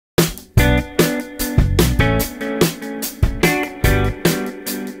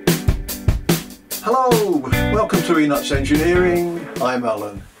to Enots Engineering, I'm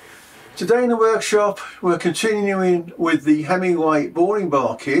Alan. Today in the workshop we're continuing with the Hemingway boring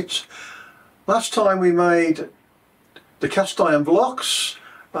bar kit. Last time we made the cast iron blocks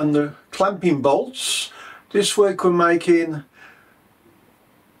and the clamping bolts. This week we're making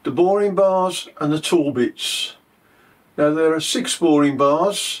the boring bars and the tool bits. Now there are 6 boring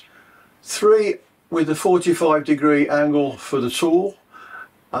bars, 3 with a 45-degree angle for the tool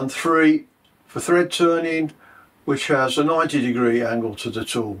and 3 for thread turning, which has a 90-degree angle to the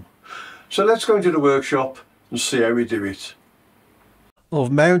tool. So let's go into the workshop and see how we do it.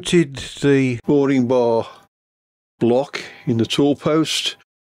 I've mounted the boring bar block in the tool post.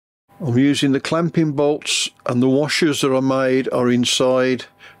 I'm using the clamping bolts, and the washers that I made are inside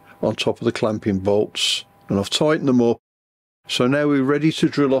on top of the clamping bolts, and I've tightened them up. So now we're ready to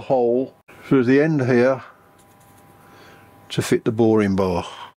drill a hole through the end here to fit the boring bar.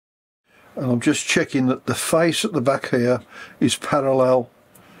 And I'm just checking that the face at the back here is parallel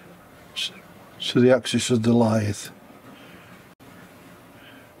to the axis of the lathe.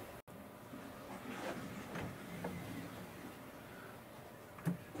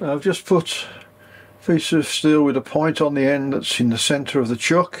 Now I've just put a piece of steel with a point on the end that's in the centre of the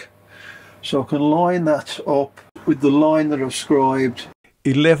chuck, so I can line that up with the line that I've scribed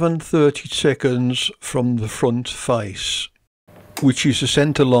 11/32 from the front face, which is the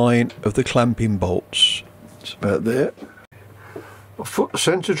centre line of the clamping bolts. It's about there. I've put the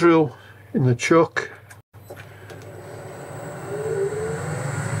centre drill in the chuck.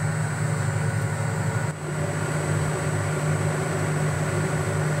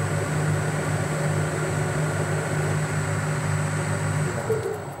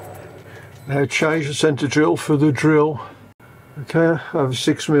 Now change the centre drill for the drill. Okay, I have a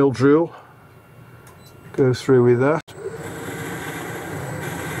 6mm drill. Go through with that.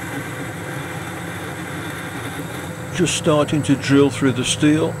 Just starting to drill through the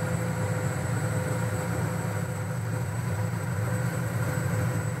steel.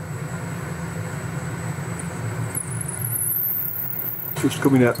 Just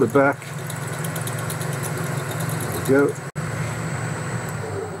coming out the back. There we go.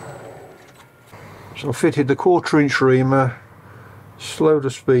 So I fitted the 1/4" reamer, slow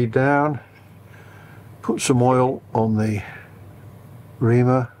the speed down, put some oil on the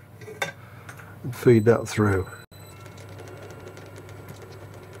reamer and feed that through.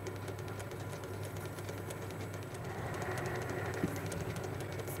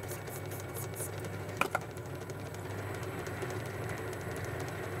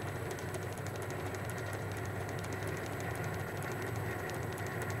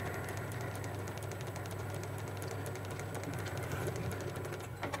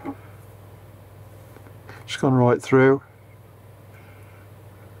 It's gone right through.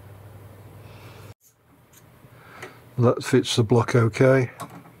 That fits the block okay.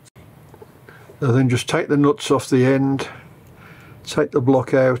 Now then just take the nuts off the end, take the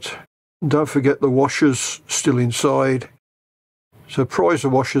block out, and don't forget the washers still inside. So prise the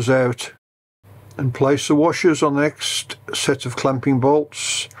washers out and place the washers on the next set of clamping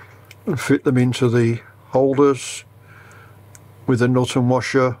bolts and fit them into the holders with a nut and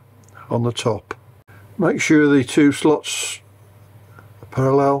washer on the top. Make sure the 2 slots are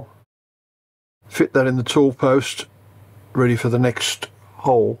parallel. Fit that in the tool post, ready for the next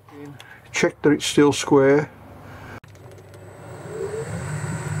hole. Check that it's still square.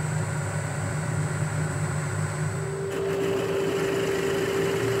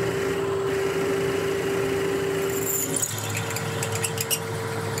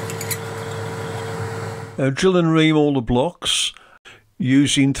 Now drill and ream all the blocks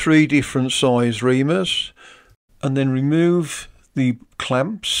using 3 different size reamers, and then remove the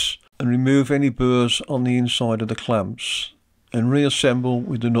clamps and remove any burrs on the inside of the clamps and reassemble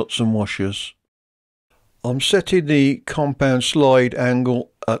with the nuts and washers. I'm setting the compound slide angle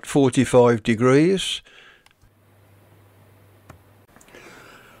at 45 degrees.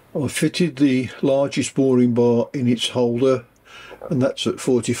 I've fitted the largest boring bar in its holder, and that's at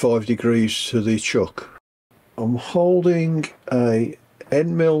 45 degrees to the chuck. I'm holding a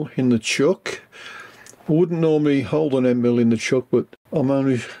end mill in the chuck. I wouldn't normally hold an end mill in the chuck, but I'm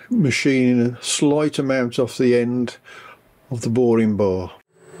only machining a slight amount off the end of the boring bar.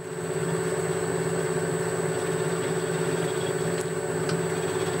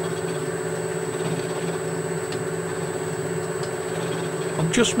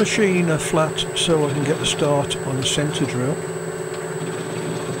 I'm just machining a flat so I can get the start on the centre drill.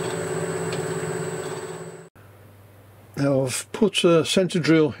 Now I've put a centre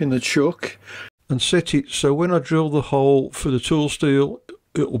drill in the chuck and set it so when I drill the hole for the tool steel,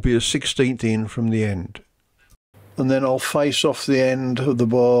 it will be a 1/16 in from the end. and then I'll face off the end of the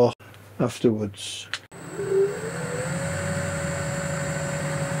bar afterwards.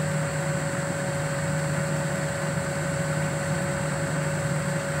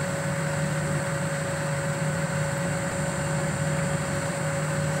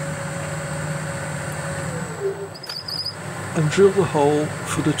 And drill the hole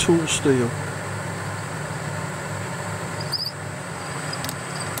for the tool steel.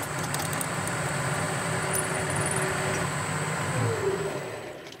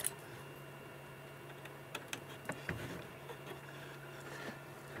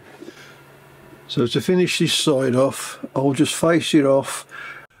 So to finish this side off, I'll just face it off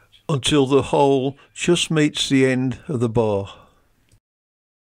until the hole just meets the end of the bar.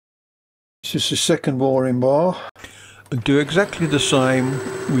 This is the second boring bar. And do exactly the same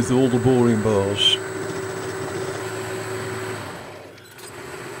with all the boring bars.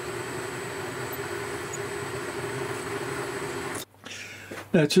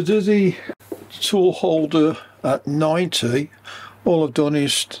 Now to do the tool holder at 90, all I've done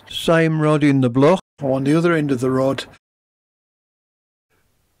is same rod in the block on the other end of the rod.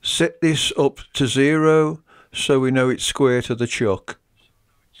 Set this up to 0 so we know it's square to the chuck.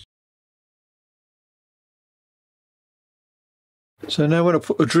 So now when I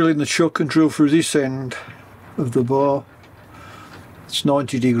put a drill in the chuck and drill through this end of the bar, it's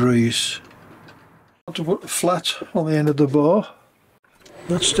 90 degrees. I want to put flat on the end of the bar.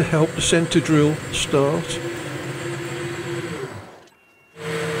 That's to help the centre drill start.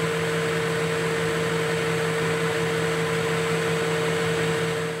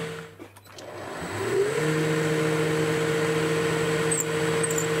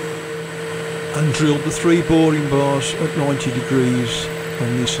 And drill the 3 boring bars at 90 degrees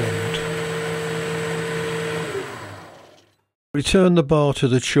on this end. Return the bar to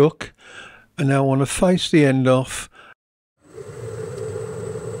the chuck, and now I want to face the end off.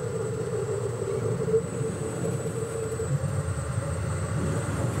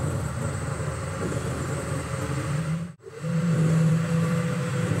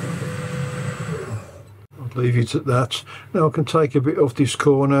 I'll leave it at that. Now I can take a bit off this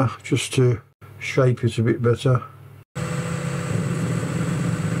corner just to shape it a bit better.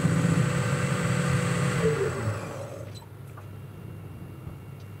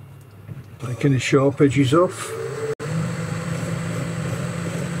 Taking the sharp edges off.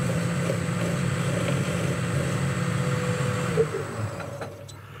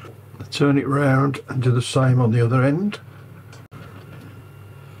 Turn it round and do the same on the other end.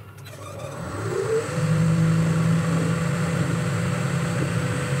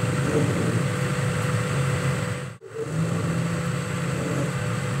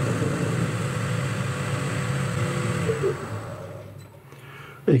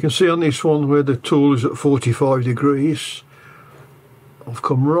 You can see on this one where the tool is at 45 degrees. I've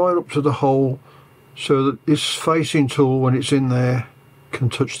come right up to the hole so that this facing tool, when it's in there, can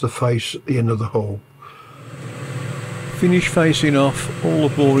touch the face at the end of the hole. Finish facing off, all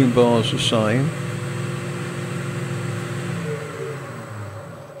the boring bars the same.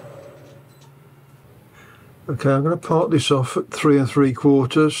 Okay, I'm going to part this off at 3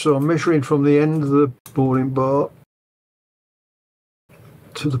 3/4, so I'm measuring from the end of the boring bar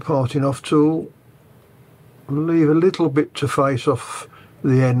to the parting off tool. Leave a little bit to face off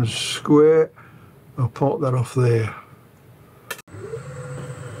the end square. I'll part that off there.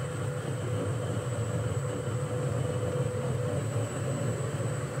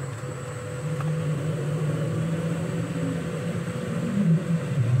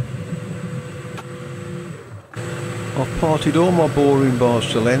 I've parted all my boring bars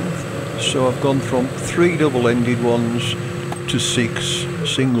to length, so I've gone from 3 double-ended ones to 6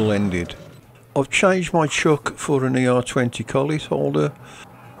 single-ended. I've changed my chuck for an ER20 collet holder.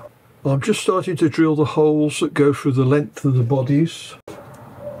 I'm just starting to drill the holes that go through the length of the bodies.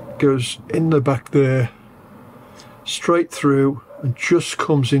 Goes in the back there, straight through, and just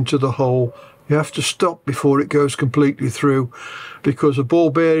comes into the hole. You have to stop before it goes completely through, because a ball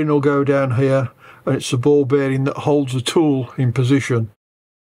bearing will go down here, and it's the ball bearing that holds the tool in position.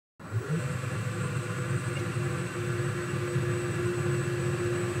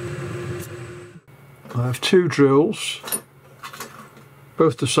 I have 2 drills,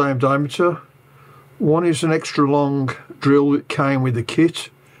 both the same diameter. One is an extra long drill that came with the kit.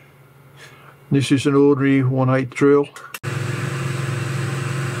 This is an ordinary 1/8 drill.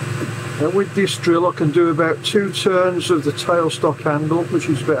 Now with this drill I can do about 2 turns of the tailstock handle, which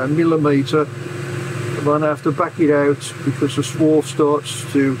is about 1 millimetre. And then I have to back it out because the swarf starts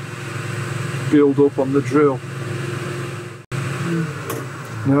to build up on the drill.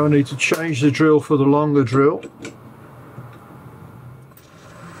 Now I need to change the drill for the longer drill.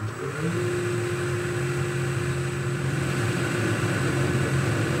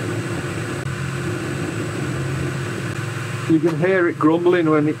 You can hear it grumbling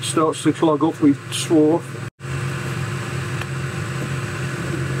when it starts to clog up with swarf.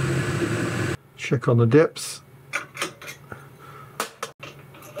 Check on the depth.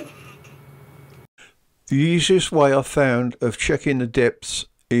 The easiest way I've found of checking the depths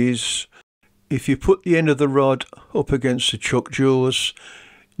is if you put the end of the rod up against the chuck jaws,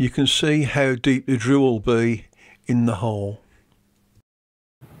 you can see how deep the drill will be in the hole.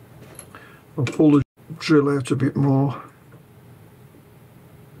 I'll pull the drill out a bit more.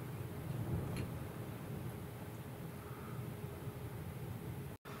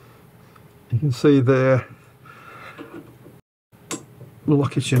 You can see there,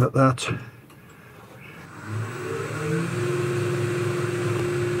 lock it in at that.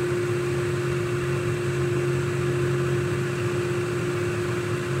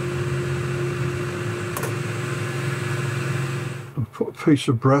 Put a piece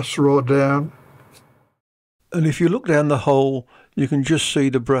of brass rod down, and if you look down the hole you can just see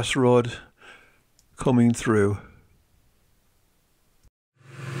the brass rod coming through.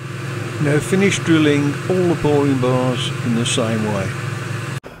 Now finish drilling all the boring bars in the same way.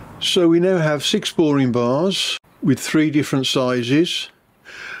 So we now have 6 boring bars with 3 different sizes,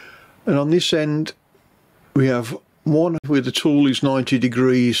 and on this end we have one where the tool is 90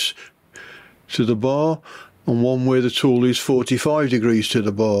 degrees to the bar and one where the tool is 45 degrees to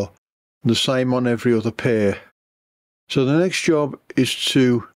the bar. The same on every other pair. So the next job is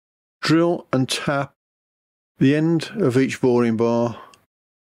to drill and tap the end of each boring bar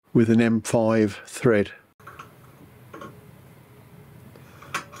with an M5 thread.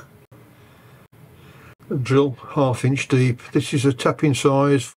 Drill 1/2 inch deep. This is a tapping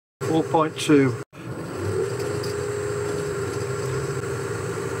size 4.2.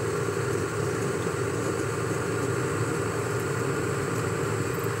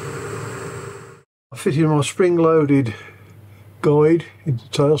 I fitted my spring-loaded guide into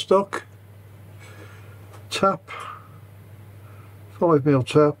tailstock. Tap, 5mm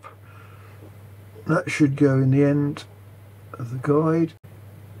tap. That should go in the end of the guide.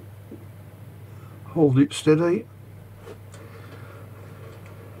 Hold it steady.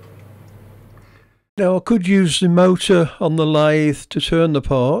 Now I could use the motor on the lathe to turn the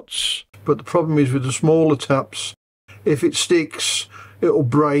parts, but the problem is with the smaller taps, if it sticks it'll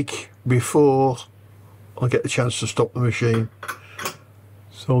break before I get the chance to stop the machine.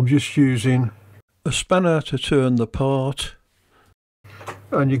 So I'm just using a spanner to turn the part,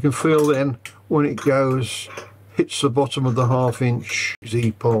 and you can feel then when it goes, hits the bottom of the 1/2 inch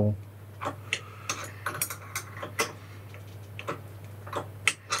Z-pole.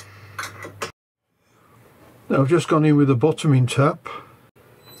 Now I've just gone in with a bottoming tap.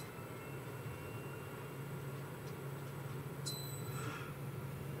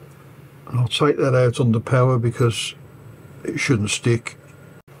 I'll take that out under power because it shouldn't stick.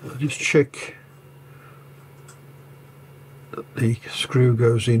 I'll just check that the screw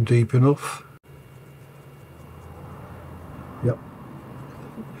goes in deep enough. Yep.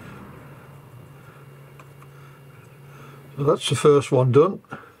 So that's the first one done.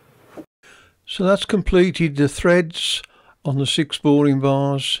 So that's completed the threads on the 6 boring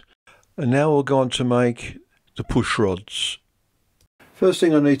bars, and now we're going to make the push rods. First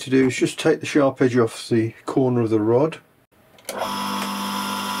thing I need to do is just take the sharp edge off the corner of the rod.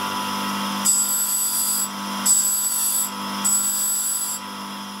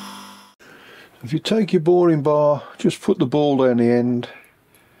 If you take your boring bar, just put the ball down the end.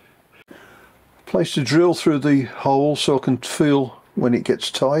 Place the drill through the hole so I can feel when it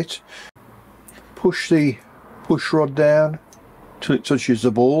gets tight. Push the push rod down till it touches the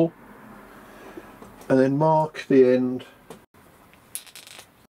ball, and then mark the end.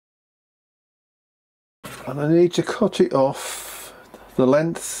 And I need to cut it off the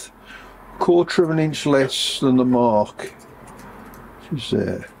length 1/4 of an inch less than the mark, which is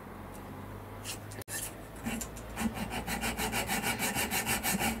there.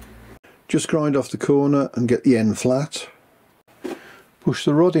 Just grind off the corner and get the end flat. Push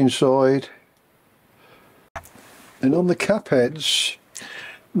the rod inside, and on the cap heads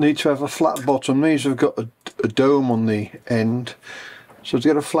need to have a flat bottom. These have got a dome on the end, so to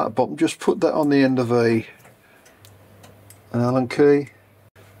get a flat bottom just put that on the end of an Allen key.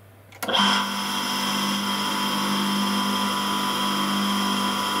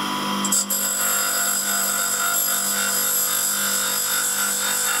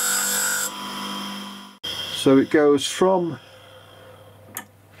 So it goes from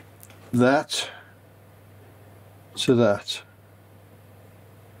that to that.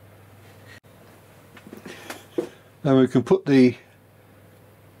 Then we can put the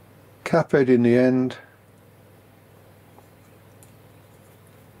cap head in the end.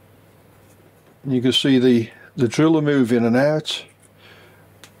 And you can see the driller move in and out.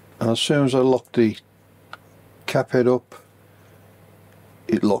 And as soon as I lock the cap head up,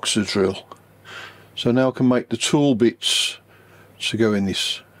 it locks the drill. So now I can make the tool bits to go in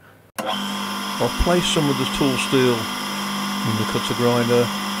this. I'll place some of the tool steel in the cutter grinder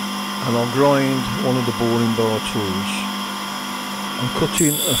and I'll grind one of the boring bar tools. I'm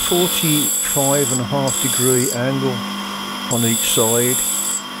cutting a 45.5 degree angle on each side.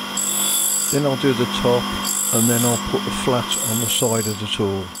 Then I'll do the top and then I'll put the flat on the side of the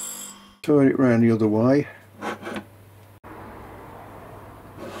tool. Turn it round the other way.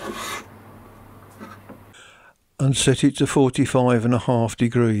 And set it to 45.5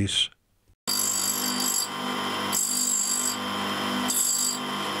 degrees.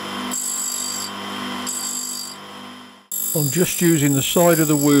 I'm just using the side of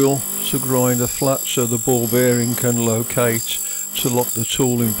the wheel to grind a flat so the ball bearing can locate to lock the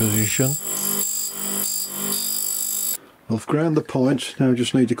tool in position. I've ground the point, now I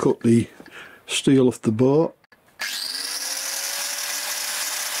just need to cut the steel off the bar.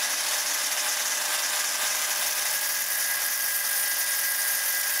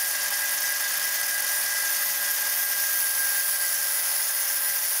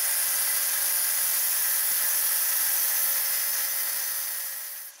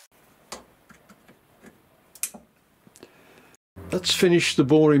 Let's finish the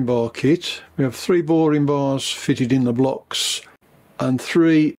boring bar kit. We have 3 boring bars fitted in the blocks and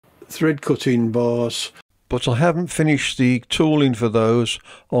 3 thread cutting bars, but I haven't finished the tooling for those.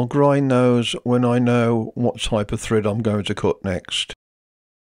 I'll grind those when I know what type of thread I'm going to cut next.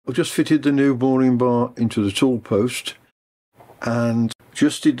 I've just fitted the new boring bar into the tool post and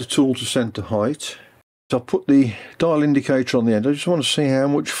adjusted the tool to centre height. So I've put the dial indicator on the end. I just want to see how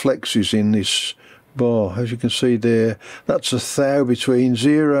much flex is in this bar. As you can see there, that's a thou. Between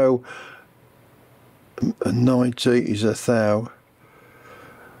 0 and 90 is a thou,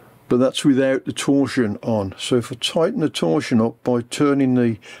 but that's without the torsion on. So if I tighten the torsion up by turning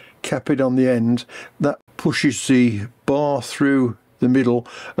the cap head on the end, that pushes the bar through the middle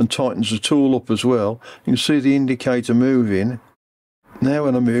and tightens the tool up as well. You can see the indicator moving. Now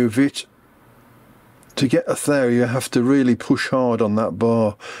when I move it, to get a thou you have to really push hard on that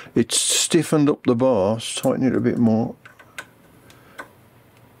bar. It's stiffened up the bar. Let's tighten it a bit more.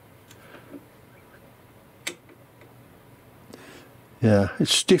 Yeah,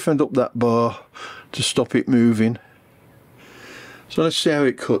 it's stiffened up that bar to stop it moving. So let's see how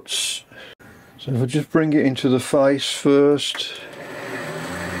it cuts. So if I just bring it into the face first.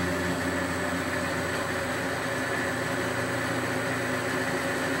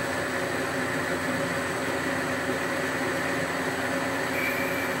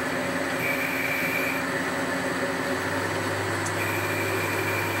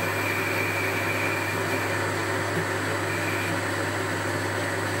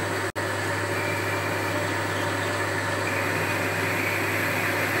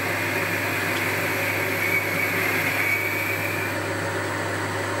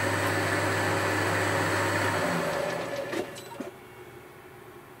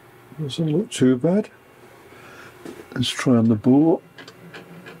 Doesn't look too bad. Let's try on the bore.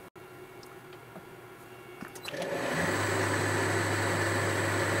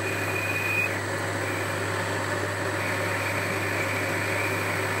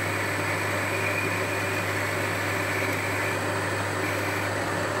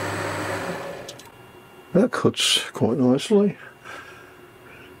 That cuts quite nicely.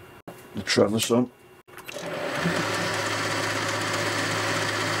 Let's try this on.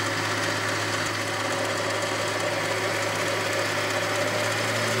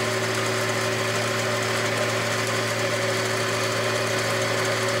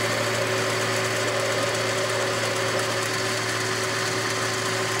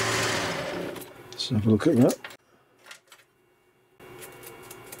 Let's have a look at that.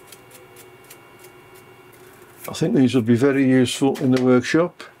 I think these will be very useful in the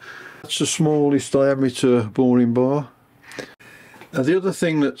workshop. That's the smallest diameter boring bar. Now the other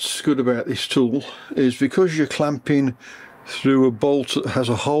thing that's good about this tool is because you're clamping through a bolt that has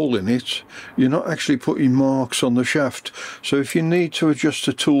a hole in it, you're not actually putting marks on the shaft. So if you need to adjust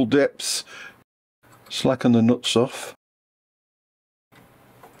the tool depth, slacken the nuts off.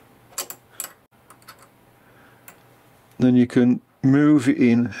 Then you can move it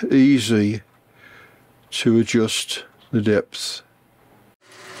in easy to adjust the depth.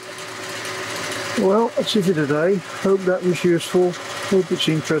 Well, that's it for today. Hope that was useful. Hope it's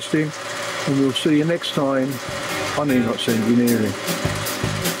interesting. And we'll see you next time on Enots Engineering.